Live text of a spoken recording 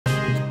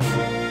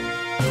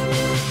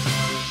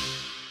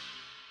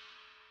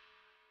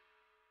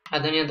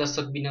आदरणीय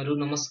दर्शकबिनहरु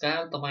नमस्कार।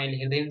 तपाईले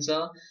हेर्दै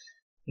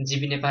हुनुहुन्छ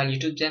जीबी नेपाल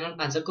युट्युब च्यानल।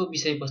 आजको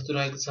विषयवस्तु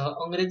रहेको छ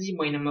अंग्रेजी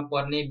महिनामा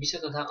पर्ने विश्व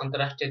तथा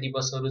अन्तर्राष्ट्रिय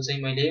दिवसहरु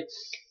चाहिँ मैले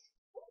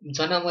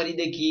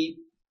जनवरीदेखि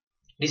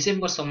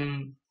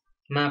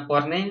डिसेम्बरसम्ममा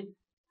पर्ने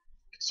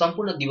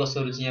सम्पूर्ण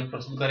दिवसहरु चाहिँ यहाँ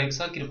प्रस्तुत गरेको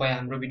छ। कृपया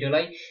हाम्रो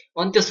भिडियोलाई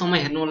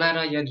अन्त्यसम्म हेर्नु होला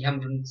र यदि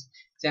हाम्रो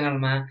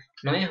च्यानलमा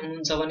नयाँ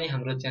हुनुहुन्छ भने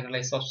हाम्रो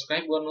च्यानललाई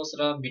सब्स्क्राइब गर्नुहोस्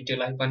र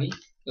भिडियोलाई पनि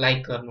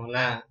लाइक गर्नु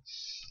होला।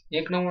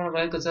 एक नम्बरमा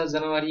रहेको छ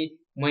जनवरी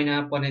महिना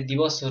पर्ने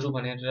दिवसहरु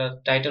भनेर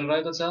टाइटल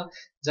रहेको छ।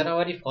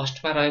 जनवरी 1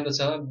 मा रहेको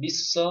छ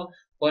विश्व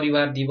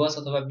परिवार दिवस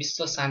अथवा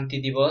विश्व शान्ति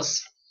दिवस।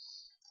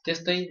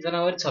 त्यस्तै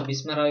जनवरी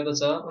 26 मा रहेको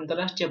छ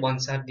अन्तर्राष्ट्रिय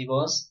भन्सार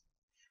दिवस।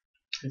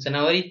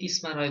 जनवरी 30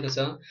 मा रहेको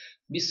छ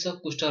विश्व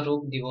कुष्ठ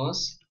रोग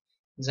दिवस।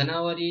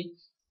 जनवरी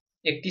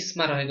 31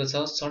 मा रहेको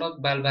छ सडक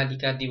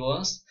बालबालिका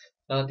दिवस।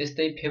 र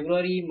त्यस्तै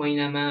फेब्रुअरी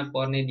महिनामा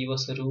पर्ने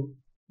दिवसहरु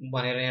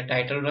भनेर यहाँ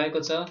टाइटल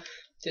रहेको छ।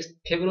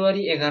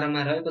 फेब्रुअरी 11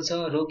 मा रहेको छ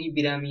रोगी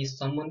बिरामी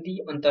सम्बन्धी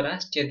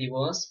अन्तर्राष्ट्रिय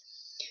दिवस।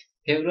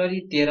 फेब्रुअरी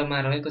 13 मा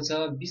रहेको छ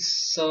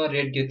विश्व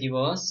रेडियो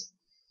दिवस।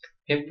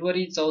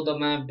 फेब्रुअरी 14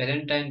 मा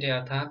भ्यालेन्टाइन डे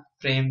अर्थात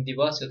प्रेम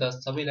दिवस, यो त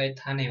सबैलाई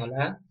थाहा नै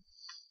होला।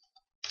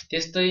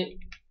 त्यस्तै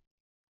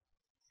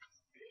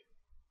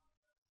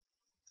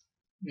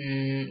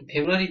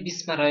फेब्रुअरी 20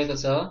 मा रहेको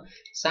छ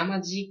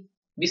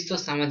विश्व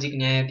सामाजिक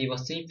न्याय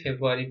दिवस चाहिँ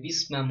फेब्रुअरी 20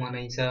 मा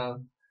मनाइन्छ।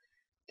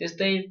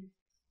 त्यस्तै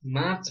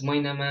मार्च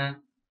महिनामा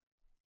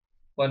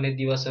पर्ने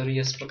दिवसहरु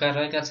यस प्रकार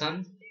रहेका छन्।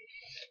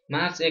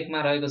 मार्च 1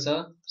 मा रहेको छ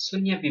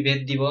शून्य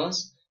विभेद दिवस।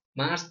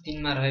 मार्च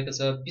 3 मा रहेको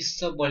छ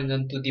विश्व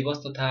वन्यजन्तु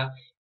दिवस तथा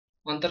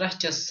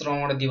अन्तर्राष्ट्रिय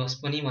श्रवण दिवस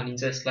पनि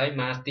भनिन्छ यसलाई,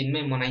 मार्च 3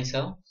 मै मनाइन्छ।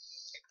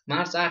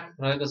 मार्च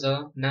 8 रहेको छ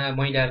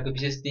महिलाहरूको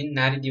विशेष दिन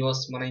नारी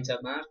दिवस मनाइन्छ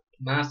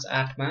मार्च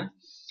 8 मा।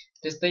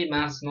 त्यस्तै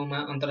मार्च 9 मा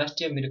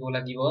अन्तर्राष्ट्रिय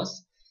मृगौला दिवस।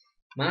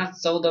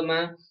 मार्च 14 मा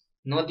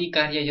नदी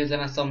कार्य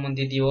योजना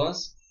सम्बन्धी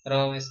दिवस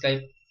र यसलाई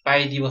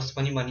पाई दिवस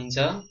पनि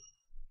भनिन्छ।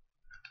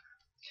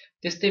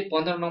 त्यस्तै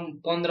 15 मार्च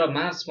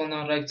 15 मा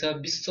रहेको छ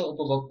विश्व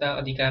उपभोक्ता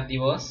अधिकार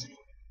दिवस।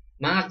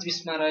 मार्च 20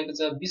 मा रहेको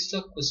छ विश्व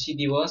खुसी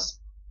दिवस,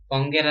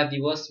 भंगेरा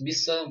दिवस।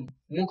 विश्व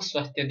मुख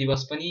स्वास्थ्य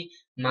दिवस पनि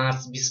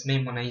मार्च 20 मै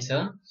मनाइन्छ।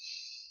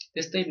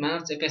 त्यस्तै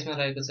मार्च 21 मा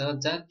रहेको छ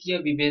जातीय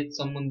विभेद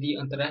सम्बन्धी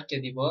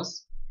अन्तर्राष्ट्रिय दिवस,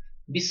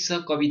 विश्व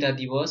कविता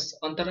दिवस,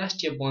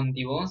 अन्तर्राष्ट्रिय वन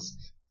दिवस।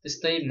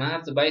 त्यस्तै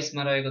मार्च 22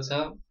 मा रहेको छ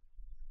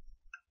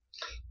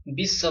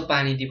विश्व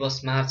पानी दिवस,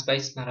 मार्च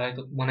 22 मा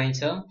रहेको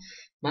मनाइन्छ।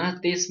 मार्च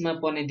 23 मा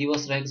पर्ने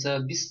दिवस रहेको छ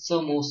विश्व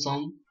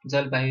मौसम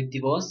जलवायु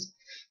दिवस।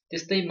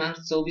 त्यस्तै मार्च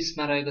 24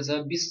 मा रहेको छ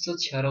विश्व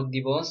क्षयरोग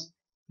दिवस।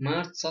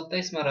 मार्च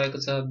 27 मा रहेको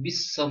छ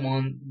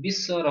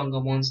विश्व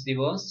रंगमञ्च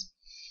दिवस।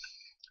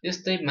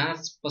 त्यस्तै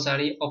मार्च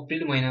पछाडि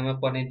अप्रिल महिनामा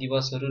पर्ने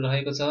दिवसहरु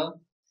रहेको छ।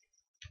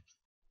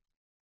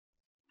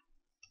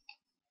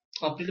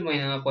 अप्रिल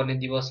महिनामा पर्ने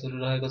दिवसहरु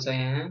रहेको छ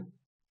यहाँ।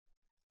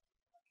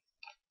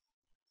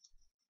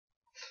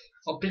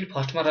 अप्रिल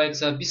 1 मा रहेको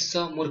छ विश्व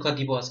मूर्ख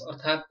दिवस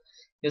अर्थात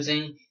यो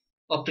चाहिँ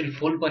अप्रिल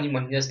फूल पनि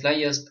भनिन्छ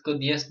यसलाई।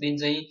 यस दिन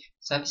चाहिँ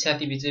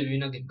साथी बीच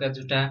विभिन्न किसिमका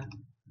झुटा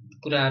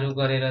कुराहरू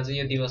गरेर चाहिँ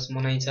यो दिवस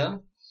मनाइन्छ।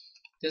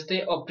 त्यस्तै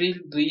अप्रिल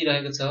 2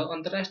 रहेको छ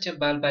अन्तर्राष्ट्रिय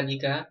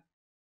बालबालिका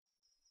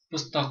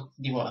पुस्तक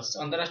दिवस।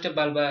 अन्तर्राष्ट्रिय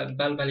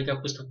बालबालिका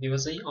पुस्तक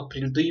दिवस चाहिँ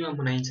अप्रिल 2 मा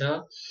मनाइन्छ।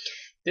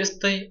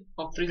 त्यस्तै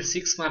अप्रिल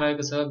 6 मा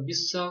रहेको छ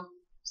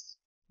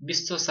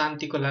विश्व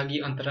शान्तिको लागि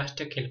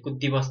अन्तर्राष्ट्रिय खेलकुद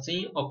दिवस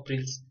चाहिँ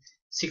अप्रिल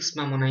 6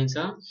 मा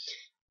मनाइन्छ।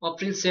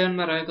 अप्रिल 7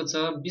 मा रहेको छ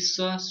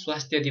विश्व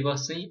स्वास्थ्य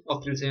दिवस चाहिँ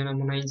अप्रिल 7 मा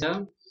मनाइन्छ।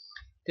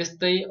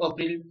 त्यस्तै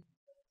अप्रिल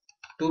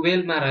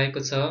 12 मा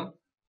रहेको छ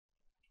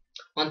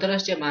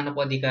अन्तर्राष्ट्रिय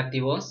मानव अधिकार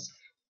दिवस।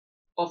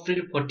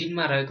 अप्रिल 14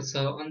 मा रहेको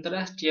छ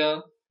अन्तर्राष्ट्रिय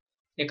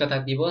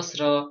एकता दिवस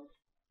र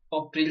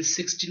अप्रिल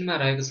 16 मा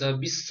रहेको छ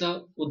विश्व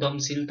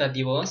उद्यमशीलता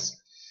दिवस।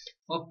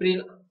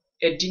 अप्रिल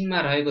 18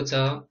 मा रहेको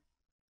छ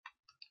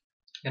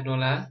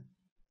हेर्नुहोला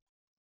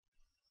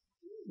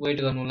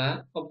वेट गर्नुहोला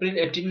अप्रिल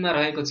 18 मा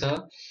रहेको छ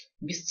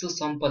विश्व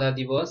सम्पदा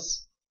दिवस।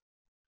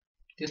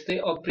 त्यस्तै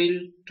अप्रिल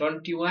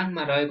 21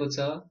 मा रहेको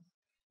छ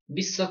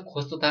विश्व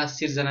खोज तथा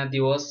सिर्जना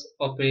दिवस,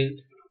 अप्रिल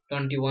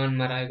 21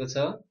 मा रहेको छ।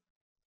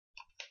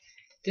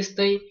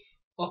 त्यस्तै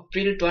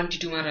अप्रिल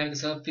 22 मा रहेको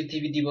छ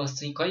पृथ्वी दिवस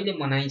चाहिँ कहिले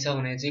मनाइन्छ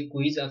भने चाहिँ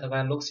क्विज अथवा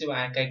लोकसेवा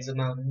आएका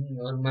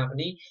एक्जामहरुमा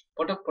पनि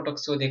पटक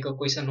सोधेको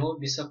क्वेशन हो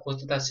विश्व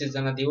खोज तथा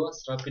सिर्जना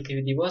दिवस र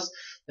पृथ्वी दिवस।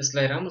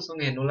 यसलाई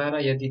राम्रोसँग हेर्नुहोला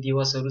र यदि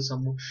दिवसहरु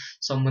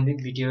सम्बन्धित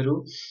भिडियोहरु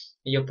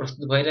यो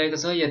प्रस्तुत भइरहेको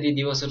छ। यदि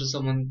दिवसहरु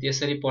सम्बन्धित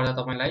यसरी पढ्दा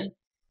तपाईलाई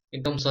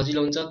एकदम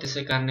सजिलो हुन्छ,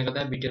 त्यसै कारणले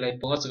गर्दा भिडियोलाई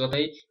पज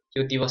गर्दै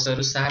यो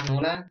दिवसहरु सार्नु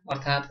होला।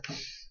 अर्थात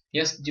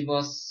यस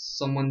दिवस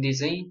सम्बन्धी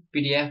चाहिँ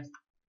पीडीएफ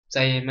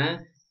चाहिएमा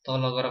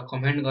तल गएर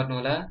कमेन्ट गर्नु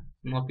होला,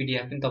 म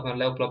पीडीएफ पनि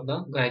तपाईहरुलाई उपलब्ध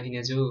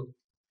गराइदिनेछु।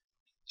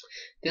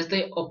 त्यस्तै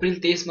अप्रिल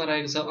 23 मा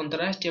रहेको छ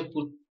अन्तर्राष्ट्रिय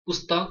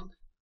पुस्तक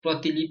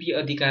प्रतिलिपि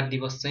अधिकार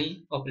दिवस चाहिँ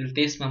अप्रिल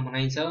 23 मा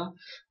मनाइन्छ।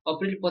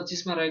 अप्रिल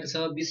 25 मा रहेको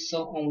छ विश्व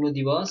औलो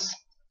दिवस।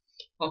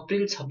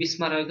 अप्रिल 26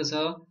 मा रहेको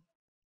छ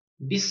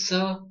विश्व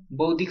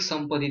बौद्धिक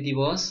सम्पत्ति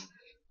दिवस।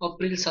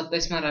 अप्रिल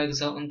 27 मा रहेको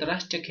छ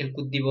अन्तर्राष्ट्रिय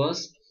खेलकुद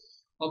दिवस।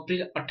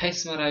 अप्रिल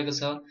 28 मा रहेको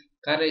छ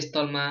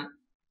कार्यस्थलमा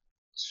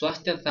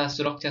स्वास्थ्य तथा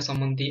सुरक्षा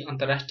सम्बन्धी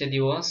अन्तर्राष्ट्रिय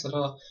दिवस र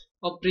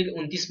अप्रिल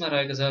 29 मा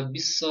रहेको छ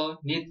विश्व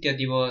नृत्य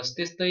दिवस।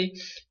 त्यस्तै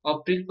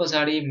अप्रिल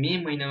पछाडि मे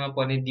महिनामा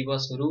पर्ने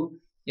दिवसहरू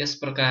यस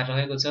प्रकार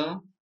रहेको छ।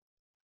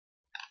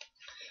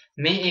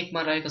 मे 1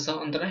 मा रहेको छ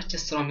अन्तर्राष्ट्रिय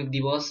श्रमिक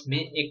दिवस, मे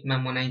 1 मा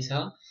मनाइन्छ।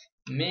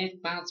 मे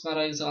 5 मा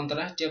रहेको छ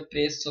अन्तर्राष्ट्रिय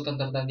प्रेस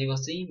स्वतन्त्रता दिवस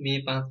चाहिँ मे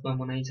 5 मा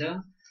मनाइन्छ।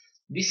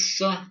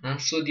 विश्व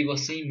हाँसो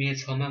दिवस चाहिँ मे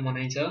 6 मा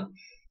मनाइन्छ।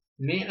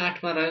 मे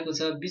 8 मा रहेको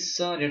छ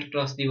विश्व रेड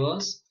क्रस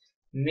दिवस।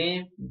 मे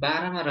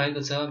 12 मा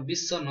रहेको छ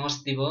विश्व नर्स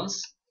दिवस।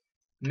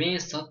 मे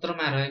 17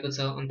 मा रहेको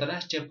छ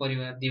अन्तर्राष्ट्रिय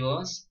परिवार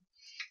दिवस।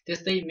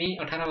 त्यस्तै मे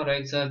 18 मा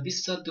रहेको छ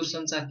विश्व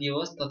दूरसञ्चार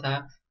दिवस तथा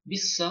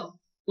विश्व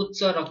उच्च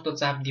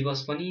रक्तचाप दिवस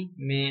पनि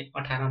मे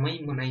 18 मै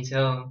मनाइन्छ।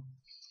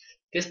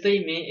 त्यस्तै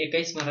मे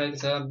 21 मा रहेको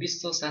छ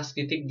विश्व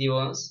सांस्कृतिक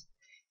दिवस।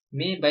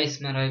 मे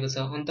 22 मा रहेको छ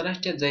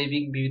अन्तर्राष्ट्रिय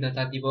जैविक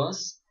विविधता दिवस।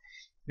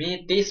 मे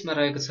 23 मा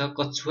रहेको छ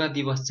कछुवा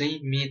दिवस चाहिँ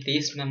मे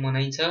 23 मा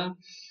मनाइन्छ।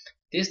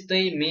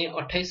 त्यस्तै मे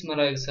 28 मा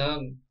रहेको छ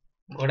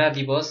घोडा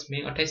दिवस, मे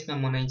 28 मा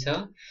मनाइन्छ।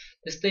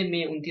 त्यस्तै मे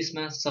 29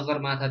 मा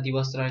सगरमाथा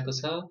दिवस रहेको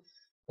छ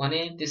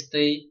भने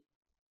त्यस्तै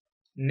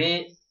मे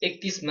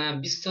 31 मा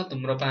विश्व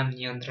धूम्रपान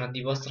नियन्त्रण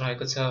दिवस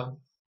रहेको छ।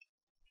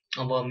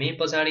 अब मे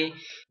पछाडि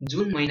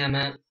जुन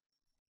महिनामा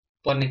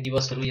पर्ने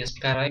दिवसहरू यस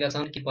प्रकार रहेका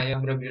छन्। कृपया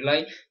हाम्रो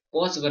भिडियोलाई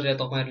पज गरेर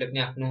तपाईहरुले पनि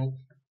आफ्नो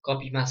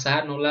कपीमा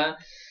सार्नुहोला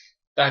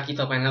ताकि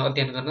तपाईलाई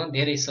अध्ययन गर्न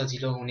धेरै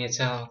सजिलो हुनेछ।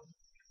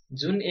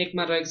 जुन 1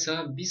 मा रहेको छ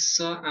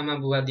विश्व आमा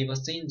बुबा दिवस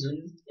चाहिँ जुन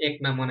 1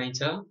 मा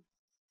मनाइन्छ।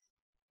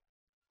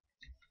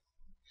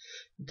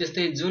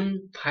 त्यस्तै जुन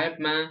 5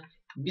 मा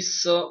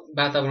विश्व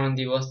वातावरण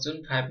दिवस जुन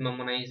 5 मा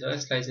मनाइन्छ।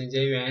 यसलाई चाहिँ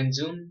JUN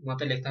जुन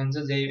मात्रै लेख्दा हुन्छ,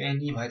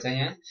 JUNE भएछ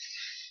यहाँ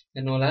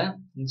हेर्नु होला।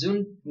 जुन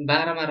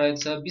 12 मा रहेको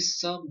छ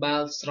विश्व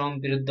बाल श्रम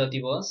विरुद्ध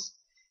दिवस।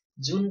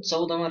 जुन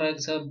 14 मा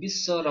रहेको छ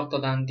विश्व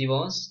रक्तदान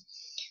दिवस।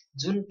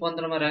 जुन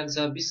 15 मा रहेको छ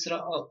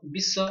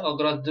विश्व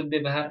अग्रज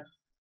दुर्व्यवहार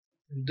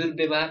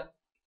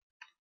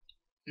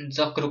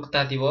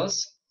जागरुकता दिवस।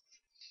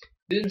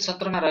 जुन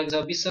 17 मा रहेको छ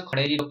विश्व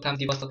खडेरी रोकथाम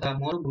दिवस तथा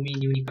मरुभूमि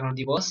न्यूनीकरण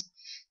दिवस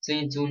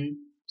चाहिँ जुन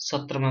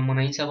 17 मा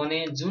मनाइन्छ भने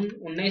जुन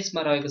 19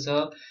 मा रहेको छ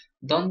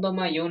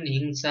द्वन्द्वमा यौन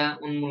हिंसा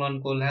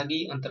उन्मूलनको लागि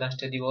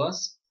अन्तर्राष्ट्रिय दिवस।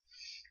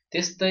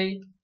 त्यस्तै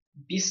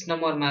 20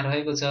 नम्बरमा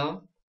रहेको छ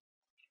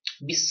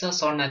विश्व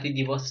शरणार्थी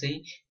दिवस चाहिँ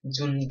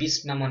जुन 20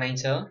 मा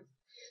मनाइन्छ।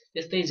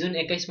 त्यस्तै जुन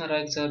 21 मा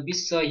रहेको छ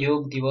विश्व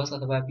योग दिवस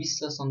अथवा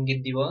विश्व संगीत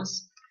दिवस।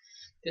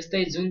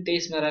 त्यस्तै जुन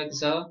 23 मा रहेको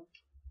छ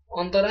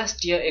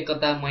अन्तर्राष्ट्रिय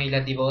एकता महिला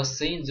दिवस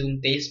चाहिँ जुन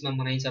 23 मा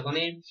मनाइन्छ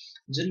भने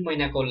जुन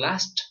महिनाको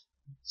लास्ट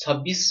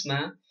 26 मा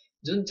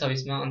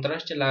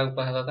अन्तर्राष्ट्रिय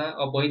लागुपडा तथा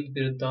अवैध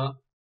विरुद्ध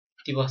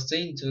दिवस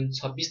चाहिँ जुन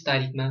 26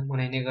 तारिखमा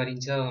मनाइने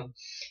गरिन्छ।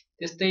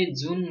 त्यस्तै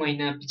जुन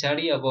महिना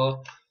पछाडि अब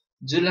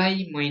जुलाई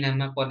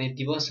महिनामा पर्ने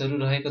दिवसहरू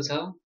रहेको छ।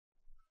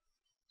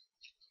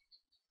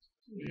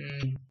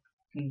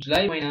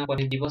 जुलाई महिनामा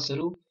पर्ने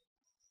दिवसहरू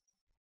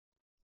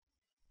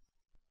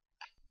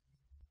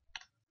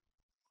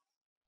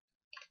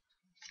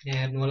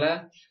हेर्नु होला।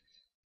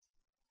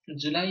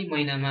 जुलाई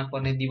महिनामा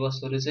पर्ने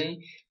दिवसहरू चाहिँ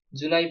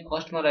जुलाई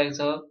 1 मा रहेको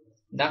छ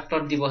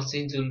डाक्टर दिवस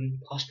चाहिँ जुन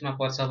 1 मा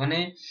पर्छ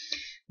भने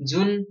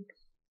जुन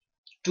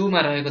 2 मा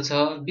रहेको छ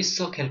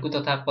विश्व खेलकुद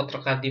तथा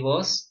पत्रकार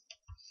दिवस।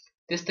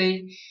 त्यस्तै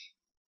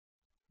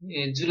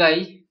जुलाई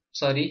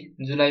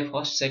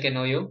 1 2nd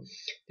हो यो।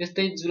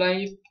 त्यस्तै जुलाई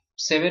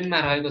 7 मा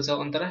रहेको छ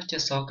अन्तर्राष्ट्रिय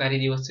सहकारी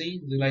दिवस चाहिँ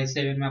जुलाई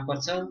 7 मा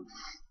पर्छ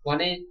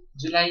भने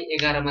जुलाई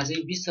 11 मा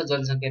चाहिँ विश्व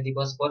जनसंख्या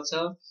दिवस पर्छ।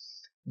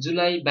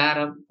 जुलाई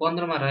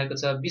 15 मा रहेको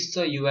छ विश्व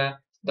युवा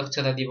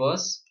दक्षता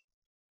दिवस।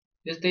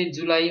 त्यस्तै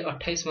जुलाई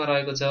 28 मा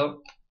रहेको छ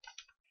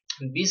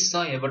विश्व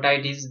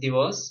हेपाटाइटिस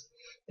दिवस।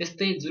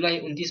 त्यस्तै जुलाई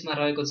 29 मा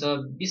रहेको छ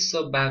विश्व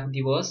बाघ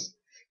दिवस।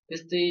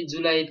 त्यस्तै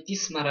जुलाई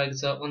 30 मा रहेको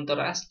छ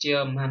अन्तर्राष्ट्रिय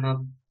मानव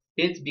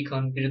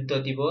बेचबिखन विरुद्ध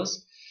दिवस।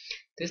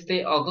 त्यस्तै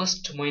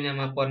अगस्त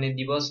महिनामा पर्ने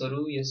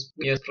दिवसहरू यस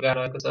प्रकार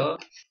रहेको छ।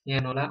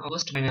 यहाँ होला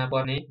अगस्त महिनामा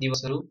पर्ने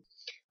दिवसहरू।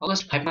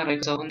 अगस्त 5 मा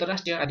रहेको छ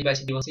अन्तर्राष्ट्रिय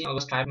आदिवासी दिवस चाहिँ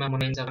अगस्त 5 मा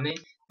मनाइन्छ भने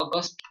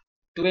अगस्त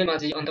 12 मा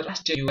चाहिँ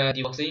अन्तर्राष्ट्रिय युवा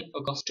दिवस चाहिँ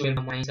अगस्त 12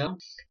 मा मनाइन्छ।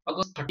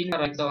 अगस्त 13 मा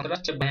रहेको छ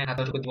अन्तर्राष्ट्रिय बायाँ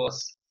हातहरूको दिवस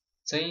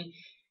चाहिँ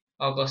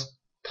अगस्त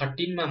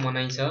 13 मा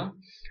मनाइन्छ।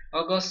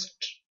 अगस्त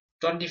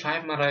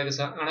 25 मा रहेको छ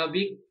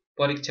आणविक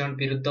परीक्षण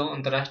विरुद्ध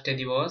अन्तर्राष्ट्रिय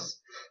दिवस।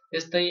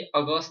 त्यस्तै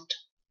अगस्त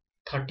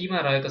 30 मा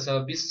रहेको छ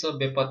विश्व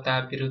बेपत्ता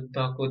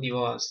विरुद्धको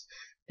दिवस।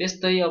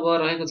 त्यस्तै अब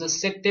रहेको छ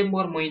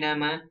सेप्टेम्बर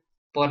महिनामा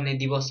पर्ने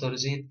दिवसहरू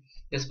चाहिँ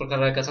यस प्रकार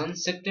रहेका छन्।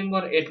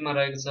 सेप्टेम्बर 8 मा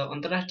रहेको छ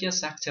अन्तर्राष्ट्रिय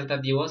साक्षरता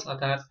दिवस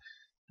अर्थात्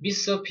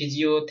विश्व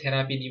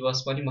फिजियोथेरापी दिवस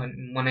पनि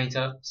मनाइन्छ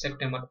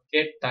सेप्टेम्बर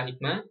 8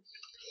 तारिखमा।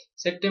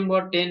 सेप्टेम्बर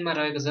 10 मा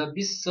रहेको छ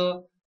विश्व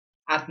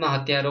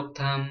आत्महत्या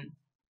रोकथाम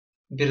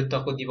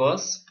विरुद्धको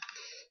दिवस।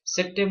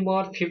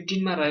 सेप्टेम्बर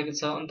 15 मा रहेको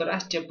छ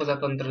अन्तर्राष्ट्रिय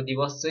प्रजातन्त्र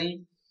दिवस चाहिँ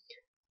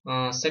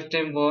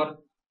सेप्टेम्बर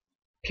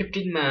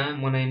 15 मा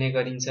मनाइने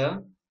गरिन्छ।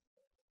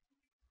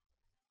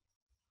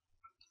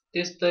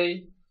 त्यस्तै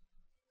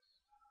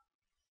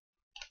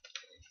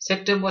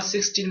सेप्टेम्बर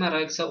 16 मा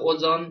रहेको छ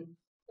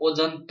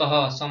ओजन तह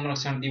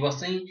संरक्षण दिवस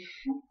चाहिँ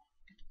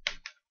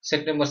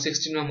सेप्टेम्बर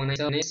 16 मा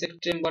मनाइन्छ भने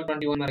सेप्टेम्बर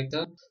 21 मा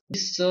रहेको छ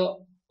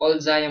विश्व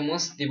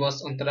अल्जाइमर्स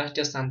दिवस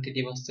अन्तर्राष्ट्रिय शान्ति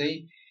दिवस चाहिँ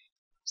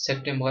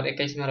सेप्टेम्बर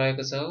 21 मा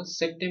रहेको छ।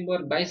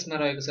 सेप्टेम्बर 22 मा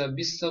रहेको छ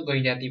विश्व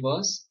गैंडा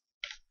दिवस।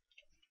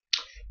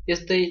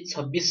 त्यस्तै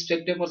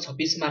सेप्टेम्बर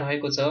 26 मा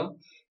रहेको छ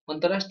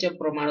अन्तर्राष्ट्रिय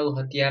परमाणु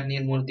हतियार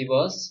निर्मूल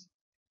दिवस।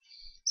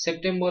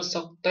 सेप्टेम्बर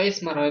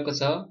 27 मा रहेको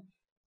छ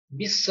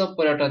विश्व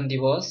पर्यटन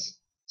दिवस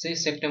चाहिँ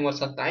सेप्टेम्बर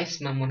 27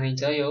 मा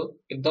मनाइन्छ। यो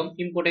एकदम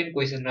इम्पोर्टेन्ट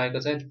क्वेशन रहेको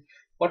छ,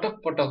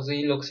 पटक पटक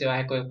चाहिँ लोकसेवा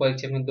आएको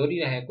परीक्षामा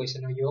दोहोरिरहेको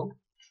क्वेशन हो यो।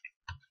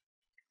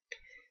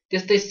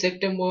 त्यस्तै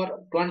सेप्टेम्बर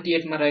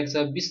 28 मा रहेको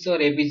छ विश्व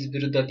रेबिज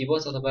विरुद्ध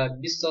दिवस अथवा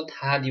विश्व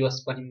थाहा दिवस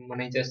पनि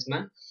मनाइन्छ यसमा।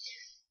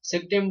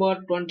 सेप्टेम्बर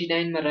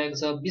 29 मा रहेको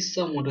छ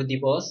विश्व मुटु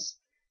दिवस।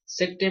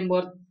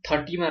 सेप्टेम्बर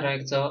 30 मा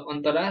रहेको छ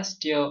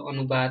अन्तर्राष्ट्रिय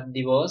अनुवाद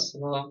दिवस।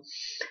 र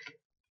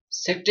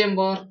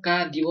सेप्टेम्बरका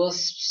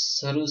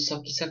दिवसहरू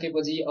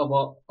सकिसकेपछि अब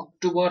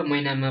अक्टोबर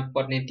महिनामा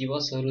पर्ने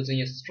दिवसहरू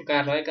चाहिँ यस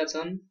प्रकार रहेका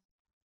छन्।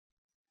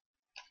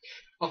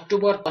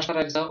 अक्टोबर 1 मा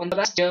रहेको छ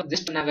अन्तर्राष्ट्रिय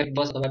ज्येष्ठ नागरिक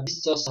दिवस अथवा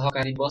विश्व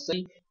सहकारी दिवस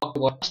चाहिँ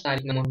अक्टोबर 1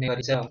 तारिकमा मनाउने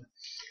गरिन्छ।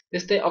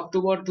 त्यस्तै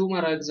अक्टोबर 2 मा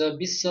रहेको छ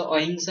विश्व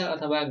अहिंसा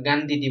अथवा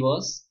गान्धी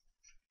दिवस।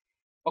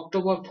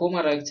 अक्टोबर 4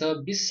 मा रहेको छ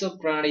विश्व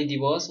प्राणी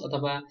दिवस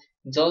अथवा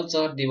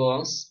जलचर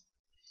दिवस।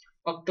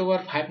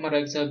 अक्टोबर 5 मा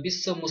रहेको छ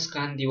विश्व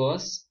मुस्कान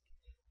दिवस।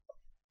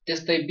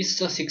 त्यस्तै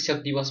विश्व शिक्षक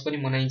दिवस पनि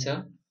मनाइन्छ।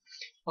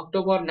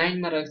 अक्टोबर 9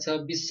 मा रहेको छ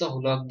विश्व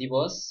हुलक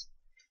दिवस।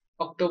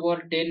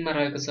 अक्टोबर 10 मा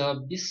रहेको छ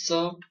विश्व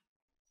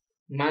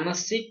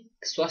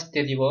मानसिक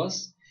स्वास्थ्य दिवस।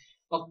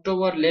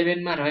 अक्टोबर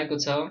 11 मा रहेको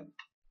छ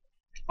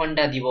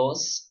अन्डा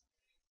दिवस।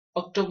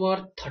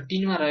 अक्टोबर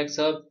 13 मा रहेको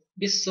छ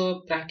विश्व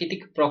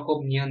प्राकृतिक प्रकोप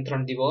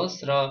नियन्त्रण दिवस।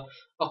 र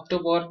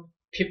अक्टोबर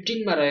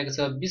 15 मा रहेको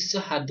छ विश्व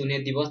हात धुने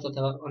दिवस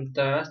अथवा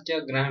अन्तर्राष्ट्रिय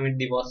ग्रामीण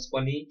दिवस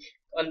पनि,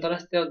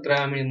 अन्तर्राष्ट्रिय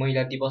ग्रामीण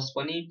महिला दिवस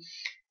पनि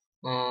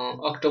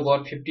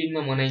अक्टोबर 15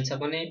 मा मनाइन्छ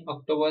भने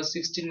अक्टोबर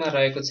 16 मा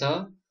रहेको छ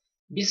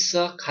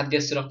विश्व खाद्य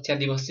सुरक्षा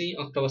दिवस चाहिँ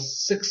अक्टोबर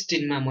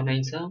 16 मा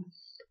मनाइन्छ।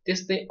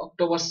 त्यस्तै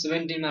अक्टोबर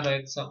 17 मा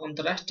रहेको छ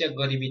अन्तर्राष्ट्रिय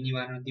गरिबी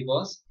निवारण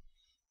दिवस।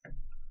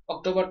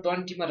 अक्टोबर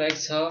 20 मा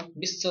रहेको छ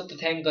विश्व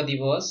तथ्याङ्क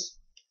दिवस।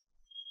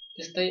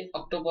 त्यस्तै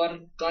अक्टोबर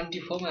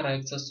 24 मा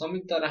रहेको छ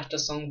संयुक्त राष्ट्र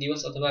संघ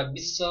दिवस अथवा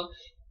विश्व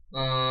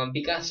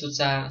विकास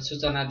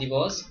सूचना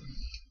दिवस।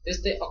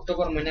 त्यस्तै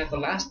अक्टोबर महिनाको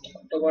लास्ट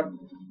अक्टोबर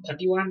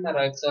 31 मा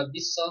रहेको छ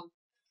विश्व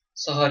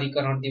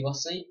सहरीकरण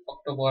दिवस चाहिँ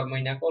अक्टोबर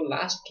महिनाको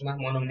लास्टमा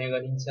मनाउने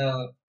गरिन्छ।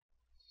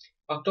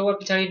 अक्टोबर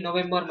पछाडि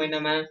नोभेम्बर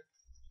महिनामा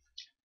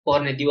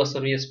पर्ने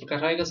दिवसहरू यस प्रकार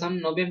रहेका छन्।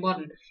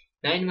 नोभेम्बर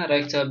 9 मा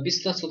रहेको छ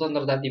विश्व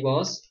स्वतन्त्रता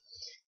दिवस।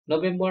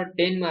 नोभेम्बर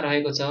 10 मा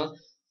रहेको छ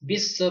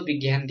विश्व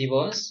विज्ञान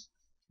दिवस।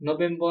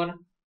 नोभेम्बर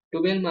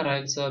 12 मा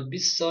रहेको छ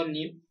विश्व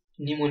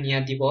निमोनिया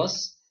दिवस।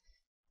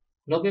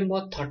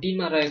 नोभेम्बर 13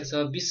 मा रहेको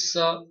छ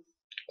विश्व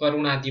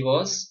करुणा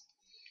दिवस।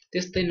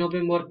 त्यस्तै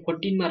नोभेम्बर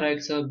 14 मा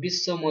रहेको छ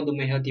विश्व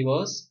मधुमेह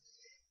दिवस।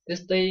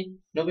 त्यस्तै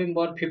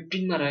नोभेम्बर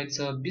 15 मा रहेको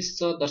छ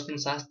विश्व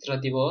दर्शनशास्त्र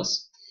दिवस।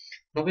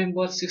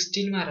 नोभेम्बर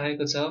 16 मा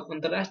रहेको छ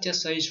अन्तर्राष्ट्रिय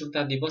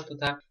सहिष्णुता दिवस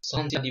तथा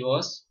सहनशीलता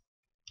दिवस।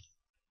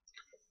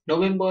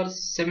 नोभेम्बर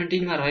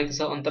 17 मा रहेको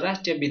छ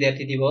अन्तर्राष्ट्रिय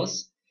विद्यार्थी दिवस।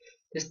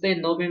 त्यस्तै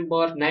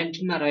नोभेम्बर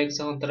 19 मा रहेको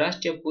छ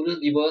अन्तर्राष्ट्रिय पुरुष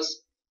दिवस।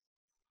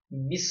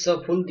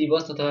 विश्व फूल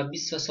दिवस अथवा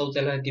विश्व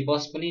शौचालय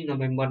दिवस पनि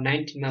नोभेम्बर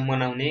 19 मा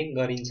मनाउने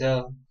गरिन्छ।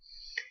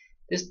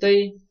 त्यस्तै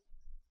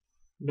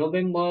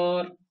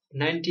नोभेम्बर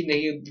 19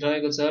 देखि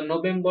रहेको छ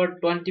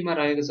नोभेम्बर 20 मा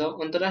रहेको छ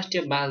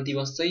अन्तर्राष्ट्रिय बाल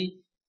दिवस चाहिँ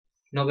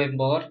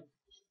नोभेम्बर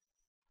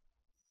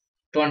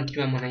 20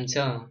 मा मनाइन्छ।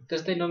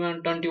 त्यस्तै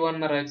नोभेम्बर 21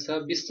 मा रहेको छ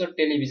विश्व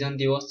टेलिभिजन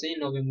दिवस चाहिँ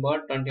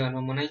नोभेम्बर 21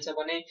 मा मनाइन्छ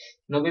भने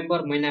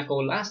नोभेम्बर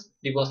महिनाको लास्ट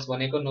दिवस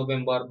भनेको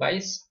नोभेम्बर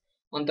 22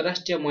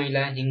 अन्तर्राष्ट्रिय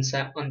महिला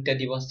हिंसा अन्त्य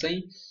दिवस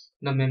चाहिँ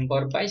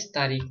नोभेम्बर 22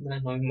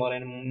 तारिकमा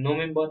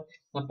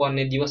नोभेम्बरमा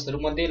पर्ने दिवसहरू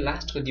मध्ये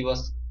लास्टको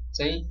दिवस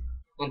चाहिँ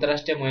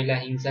अन्तर्राष्ट्रिय महिला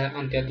हिंसा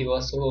अन्त्य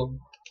दिवस हो।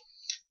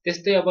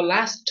 त्यस्तै अब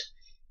लास्ट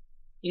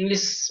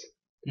इंग्लिश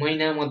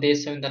महिना मध्ये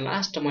सबैभन्दा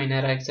लास्ट महिना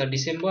रहेको छ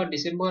डिसेम्बर।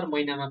 डिसेम्बर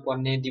महिनामा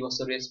पर्ने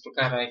दिवसहरू यस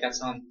प्रकार रहेका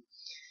छन्।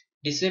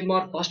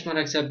 डिसेम्बर 1 मा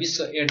रहेको छ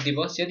विश्व एड्स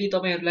दिवस। यदि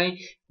तपाईहरुलाई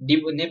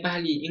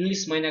नेपाली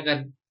इंग्लिश महिनाका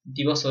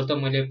दिवसहरू त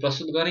मैले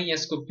प्रस्तुत गरेँ,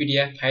 यसको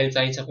पीडीएफ फाइल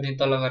चाहिन्छ भने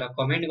तल गएर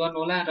कमेन्ट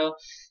गर्नुहोला। र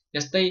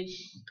यस्तै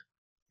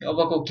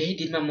अबको केही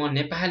दिनमा म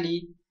नेपाली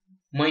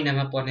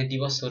महिनामा पर्ने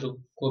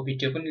दिवसहरूको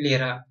भिडियो पनि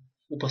लिएर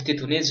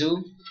उपस्थित हुनेछु।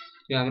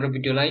 यो हाम्रो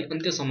भिडियोलाई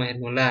अन्त्यसम्म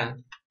हेर्नुहोला।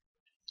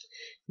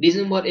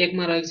 डिसेम्बर 1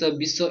 मा रहेको छ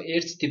विश्व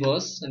एड्स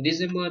दिवस।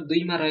 डिसेम्बर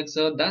 2 मा रहेको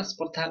छ दास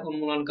प्रथा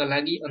उन्मूलनका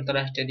लागि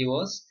अन्तर्राष्ट्रिय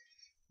दिवस।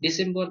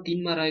 डिसेम्बर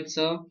 3 मा रहेको छ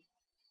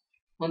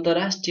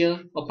अन्तर्राष्ट्रिय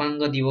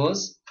अपाङ्ग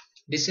दिवस।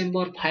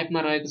 डिसेम्बर 5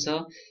 मा रहेको छ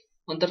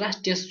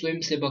अन्तर्राष्ट्रिय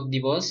स्वयंसेवक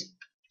दिवस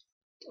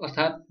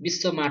अर्थात्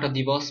विश्व माटो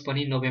दिवस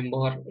पनि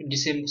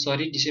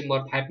डिसेम्बर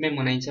 5 मै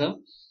मनाइन्छ।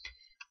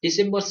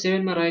 डिसेम्बर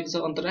 7 मा रहेको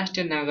छ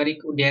अन्तर्राष्ट्रिय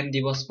नागरिक उड्डयन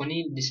दिवस पनि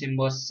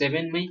डिसेम्बर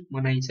 7 मै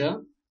मनाइन्छ।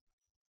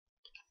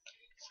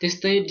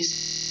 त्यस्तै